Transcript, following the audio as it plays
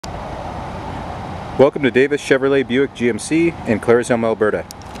Welcome to Davis Chevrolet Buick GMC in Claresholm, Alberta.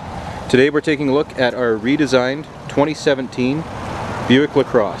 Today we're taking a look at our redesigned 2017 Buick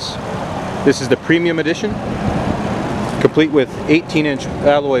Lacrosse. This is the premium edition, complete with 18-inch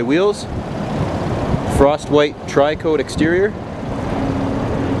alloy wheels, frost white Tricoat exterior,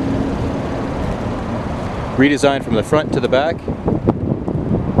 redesigned from the front to the back,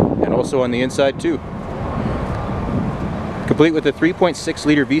 and also on the inside too. Complete with a 3.6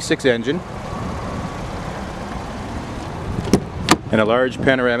 liter V6 engine and a large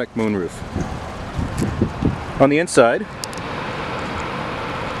panoramic moonroof. On the inside,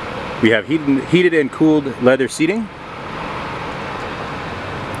 we have heated and cooled leather seating,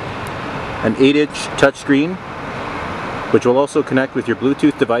 an 8-inch touchscreen, which will also connect with your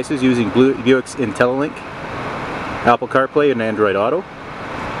Bluetooth devices using Buick's IntelliLink, Apple Carplay and Android Auto.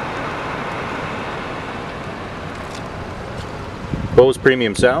 Bose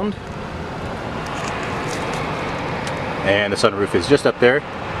premium sound, and the sunroof is just up there.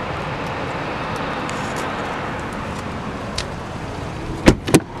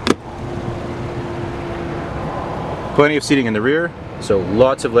 Plenty of seating in the rear, so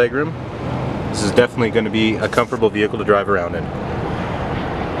lots of legroom. This is definitely going to be a comfortable vehicle to drive around in.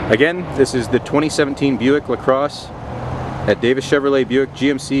 Again, this is the 2017 Buick Lacrosse at Davis Chevrolet Buick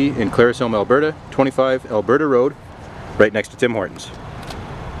GMC in Claresholm, Alberta, 25 Alberta Road, right next to Tim Hortons.